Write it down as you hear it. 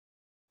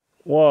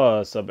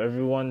What's up,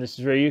 everyone? This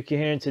is Rayuka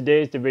here, and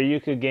today is the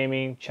Rayuka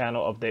Gaming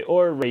channel update,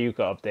 or Rayuka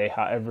update,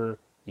 however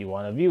you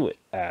want to view it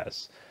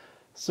as.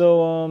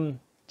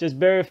 Just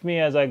bear with me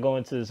as I go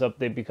into this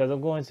update because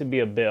I'm going to be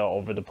a bit all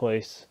over the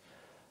place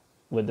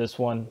with this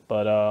one,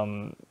 but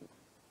I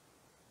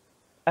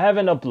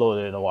haven't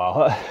uploaded in a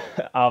while,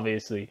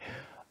 obviously.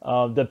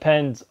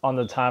 Depends on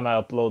the time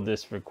I upload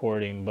this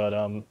recording, but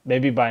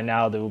maybe by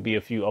now there will be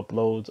a few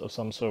uploads of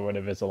some sort,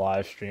 whether it's a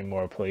live stream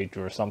or a playthrough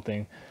or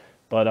something.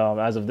 But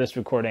as of this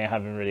recording, I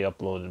haven't really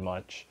uploaded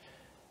much.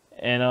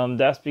 And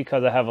that's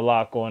because I have a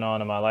lot going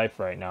on in my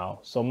life right now.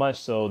 So much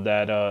so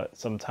that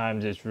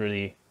sometimes it's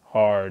really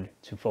hard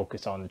to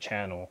focus on the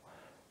channel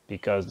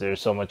because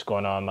there's so much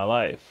going on in my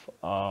life.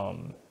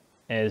 And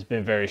it's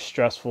been very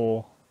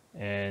stressful.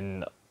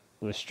 And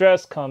with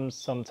stress comes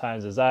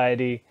sometimes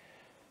anxiety.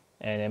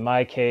 And in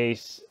my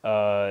case,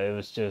 it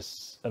was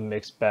just a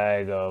mixed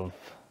bag of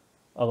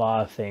a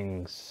lot of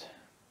things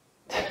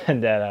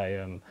that I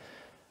am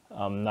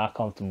not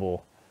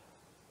comfortable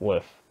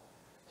with.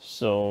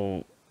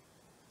 So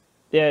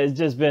yeah, it's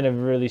just been a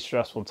really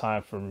stressful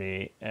time for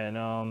me,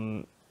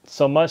 and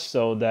so much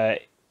so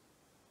that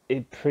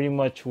it pretty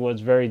much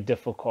was very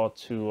difficult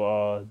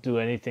to do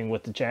anything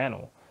with the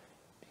channel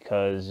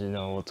because you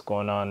know what's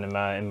going on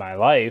in my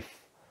life.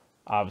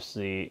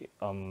 Obviously,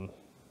 I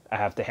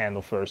have to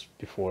handle first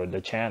before the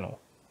channel.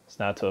 It's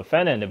not to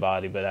offend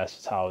anybody, but that's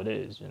just how it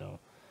is, you know.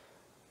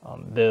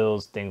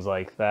 Bills, things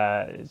like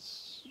that.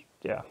 It's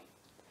yeah.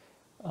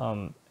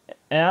 Um,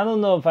 and I don't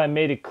know if I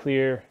made it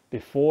clear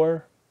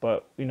before,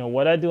 but you know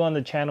what I do on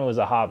the channel is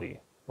a hobby.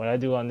 What I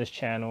do on this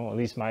channel, at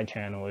least my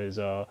channel, is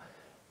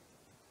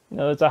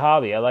it's a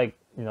hobby. I like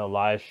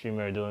live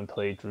streaming or doing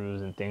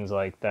playthroughs and things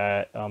like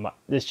that.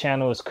 This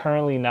channel is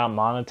currently not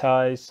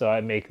monetized, so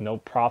I make no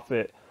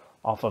profit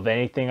off of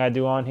anything I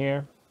do on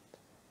here,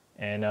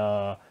 and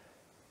I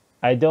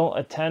don't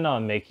intend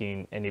on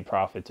making any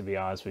profit, to be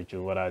honest with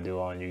you. What I do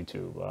on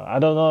YouTube, I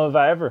don't know if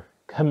I ever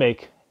can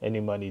make any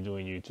money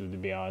doing YouTube, to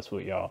be honest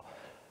with y'all.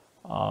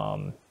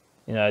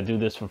 I do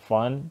this for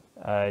fun.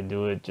 I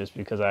do it just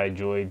because I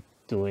enjoy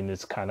doing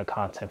this kind of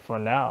content for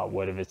now,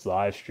 whether it's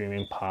live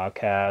streaming,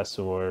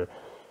 podcasts, or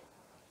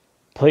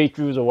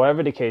playthroughs, or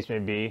whatever the case may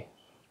be.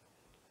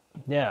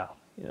 Yeah,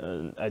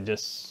 I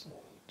just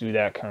do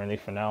that currently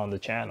for now on the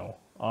channel.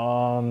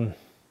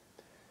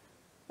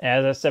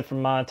 As I said, for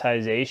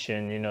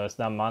monetization, it's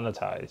not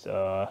monetized.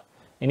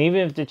 And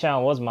even if the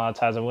channel was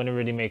monetized, I wouldn't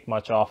really make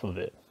much off of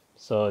it.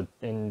 So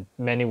in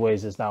many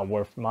ways, it's not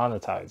worth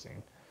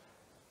monetizing.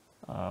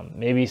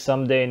 Maybe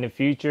someday in the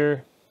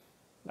future,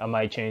 I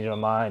might change my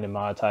mind and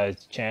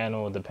monetize the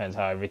channel. It depends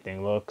how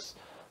everything looks.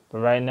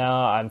 But right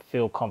now, I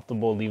feel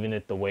comfortable leaving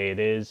it the way it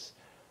is.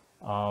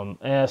 And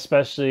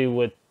especially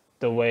with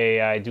the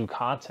way I do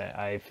content,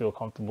 I feel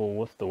comfortable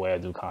with the way I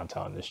do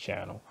content on this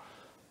channel.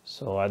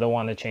 So I don't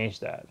want to change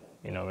that.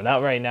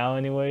 Not right now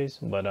anyways,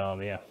 but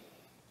yeah.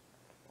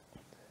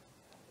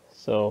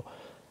 So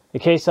in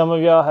case some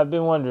of y'all have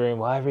been wondering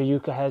why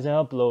Rayuka hasn't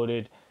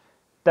uploaded,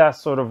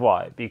 that's sort of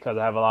why. Because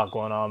I have a lot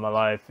going on in my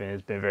life and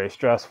it's been very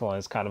stressful and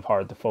it's kind of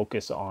hard to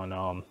focus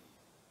on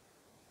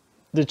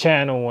the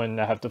channel when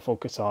I have to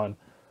focus on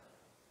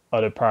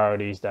other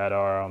priorities that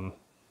are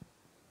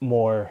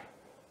more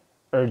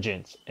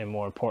urgent and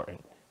more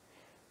important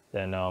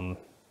than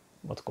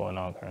what's going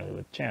on currently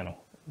with the channel,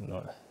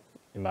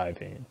 in my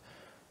opinion.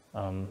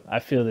 I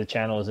feel the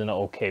channel is in an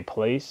okay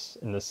place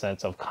in the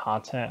sense of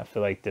content. I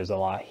feel like there's a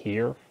lot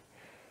here.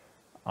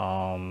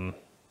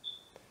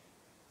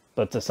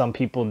 But to some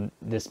people,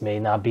 this may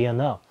not be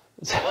enough.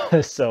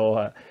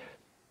 So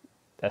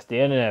that's the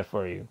internet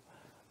for you.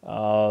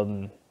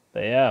 But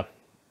yeah.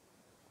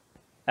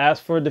 As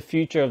for the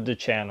future of the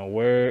channel,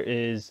 where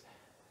is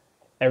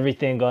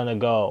everything gonna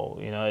go?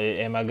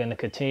 Am I gonna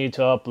continue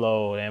to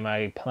upload? Am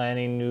I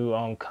planning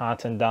new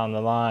content down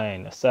the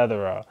line,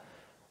 etc.?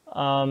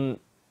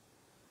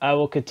 I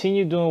will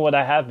continue doing what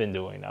I have been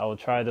doing. I will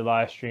try to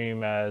live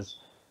stream as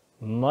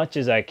much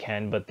as I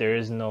can, but there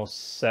is no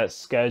set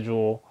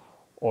schedule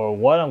or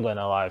what I'm going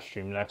to live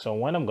stream next or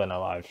when I'm going to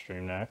live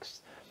stream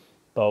next.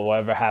 But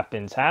whatever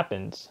happens,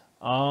 happens.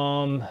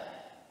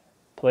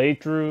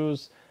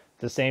 Playthroughs,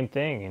 the same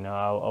thing.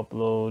 I'll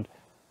upload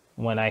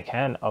when I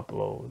can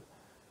upload,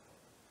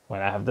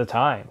 when I have the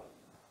time.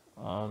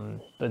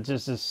 But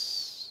just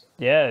this,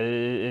 yeah,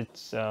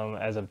 it's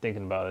as I'm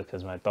thinking about it,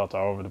 because my thoughts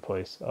are all over the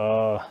place.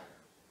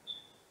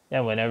 Yeah,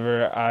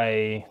 whenever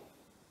I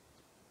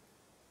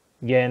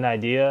get an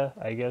idea,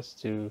 I guess,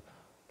 to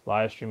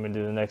live stream and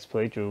do the next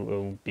playthrough, it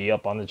will be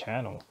up on the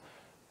channel.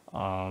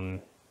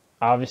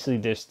 Obviously,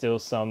 there's still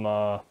some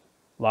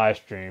live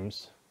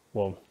streams,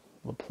 well,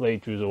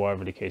 playthroughs or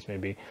whatever the case may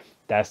be,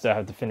 that I still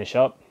have to finish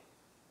up.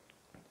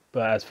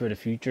 But as for the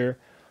future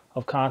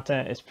of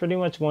content, it's pretty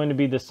much going to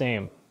be the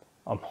same,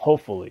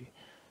 hopefully.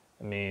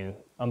 I mean,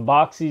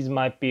 unboxings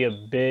might be a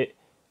bit,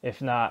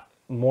 if not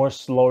more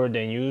slower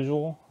than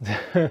usual,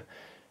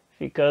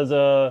 because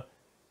if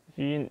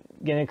you're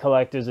getting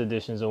collector's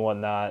editions and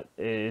whatnot,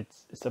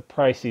 it's a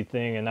pricey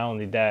thing, and not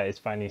only that, it's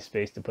finding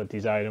space to put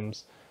these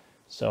items.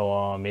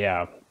 So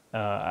yeah,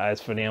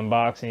 as for the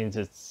unboxings,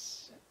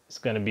 it's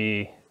gonna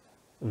be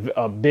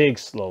a big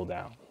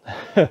slowdown.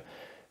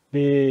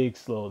 Big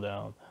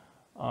slowdown.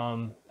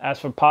 As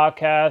for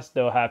podcasts,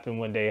 they'll happen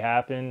when they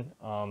happen.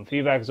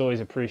 Feedback is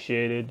always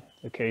appreciated.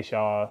 In case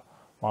y'all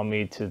want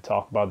me to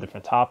talk about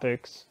different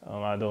topics,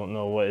 I don't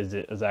know what is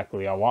it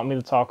exactly I want me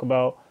to talk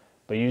about,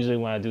 but usually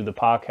when I do the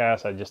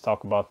podcast, I just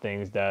talk about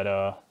things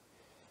that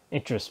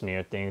interest me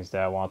or things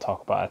that I want to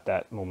talk about at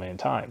that moment in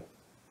time.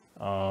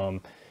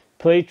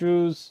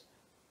 Playthroughs,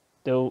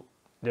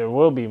 there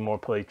will be more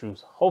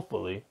playthroughs,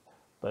 hopefully,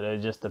 but it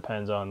just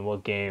depends on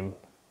what game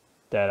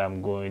that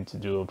I'm going to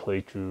do a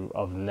playthrough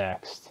of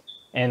next,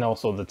 and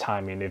also the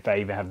timing, if I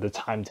even have the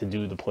time to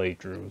do the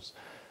playthroughs.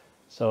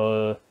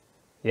 So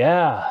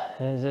yeah,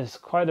 it's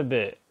quite a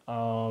bit.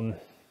 So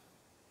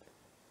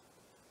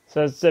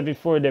as I said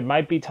before, there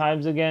might be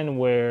times again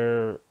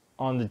where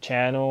on the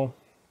channel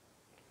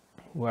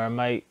where I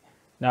might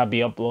not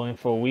be uploading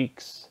for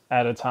weeks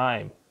at a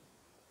time,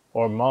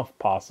 or a month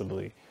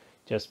possibly,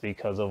 just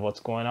because of what's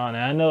going on.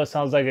 And I know it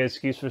sounds like an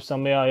excuse for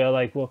some of y'all. You're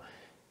like, well,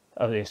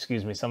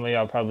 excuse me, some of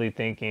y'all probably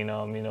thinking,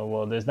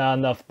 well, there's not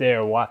enough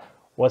there.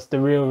 What's the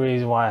real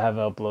reason why I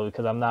haven't uploaded?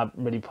 Because I'm not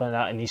really putting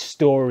out any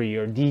story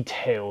or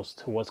details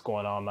to what's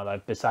going on in my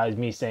life, besides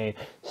me saying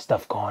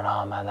stuff going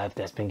on in my life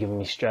that's been giving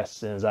me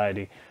stress and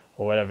anxiety,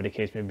 or whatever the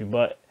case may be.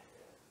 But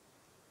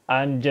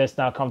I'm just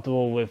not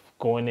comfortable with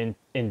going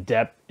in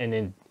depth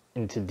and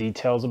into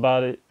details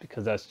about it,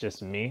 because that's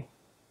just me.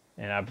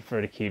 And I prefer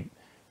to keep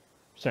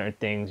certain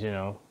things,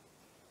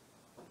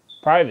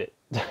 private.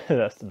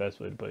 That's the best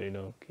way to put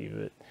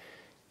it,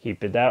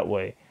 keep it that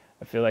way.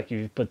 I feel like if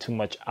you put too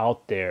much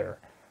out there,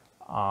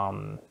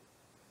 I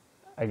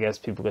guess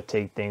people could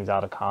take things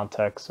out of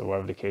context, or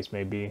whatever the case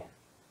may be.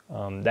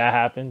 That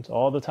happens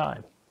all the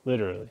time,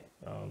 literally.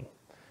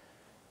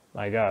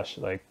 My gosh,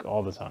 like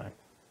all the time.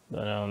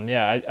 But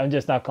yeah, I'm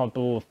just not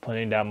comfortable with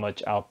putting that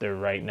much out there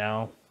right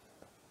now.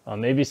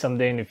 Maybe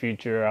someday in the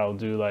future I'll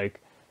do like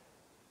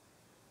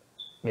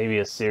maybe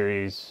a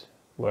series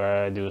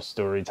where I do a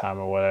story time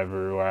or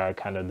whatever, where I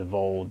kind of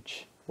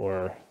divulge,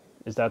 or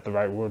is that the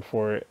right word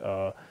for it?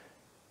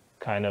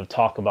 Kind of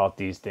talk about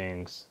these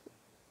things,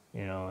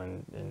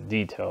 in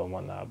detail and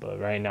whatnot. But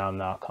right now I'm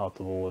not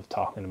comfortable with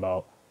talking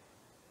about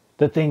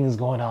the things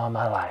going on in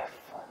my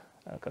life,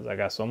 because I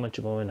got so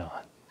much going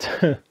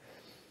on.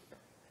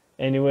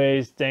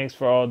 Anyways, thanks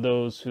for all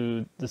those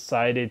who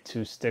decided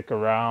to stick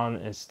around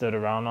and stood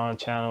around on the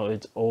channel.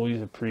 It's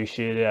always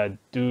appreciated. I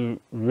do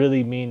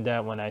really mean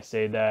that when I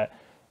say that.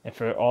 And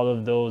for all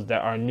of those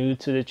that are new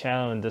to the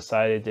channel and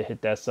decided to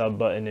hit that sub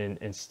button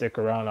and stick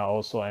around, I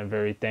also am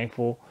very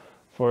thankful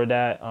for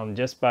that.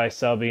 Just by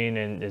subbing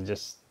and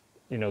just,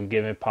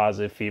 giving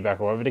positive feedback,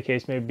 or whatever the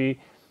case may be,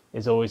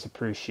 is always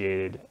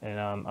appreciated. And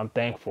I'm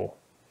thankful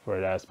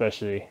for that,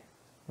 especially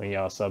when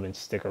y'all sub and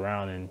stick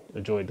around and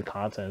enjoy the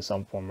content in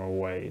some form or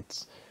way.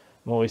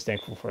 I'm always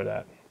thankful for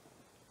that.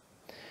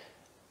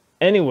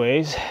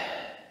 Anyways,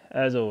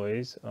 as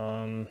always,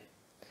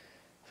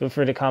 feel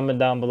free to comment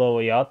down below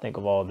what y'all think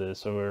of all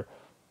this, or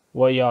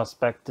what y'all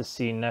expect to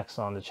see next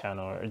on the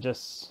channel, or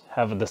just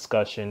have a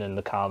discussion in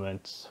the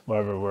comments,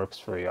 whatever works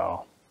for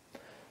y'all.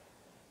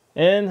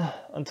 And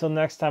until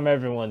next time,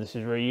 everyone, this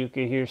is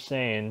Rayuka here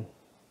saying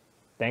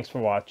thanks for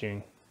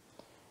watching,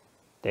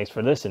 thanks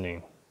for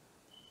listening,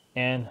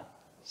 and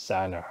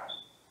sayonara.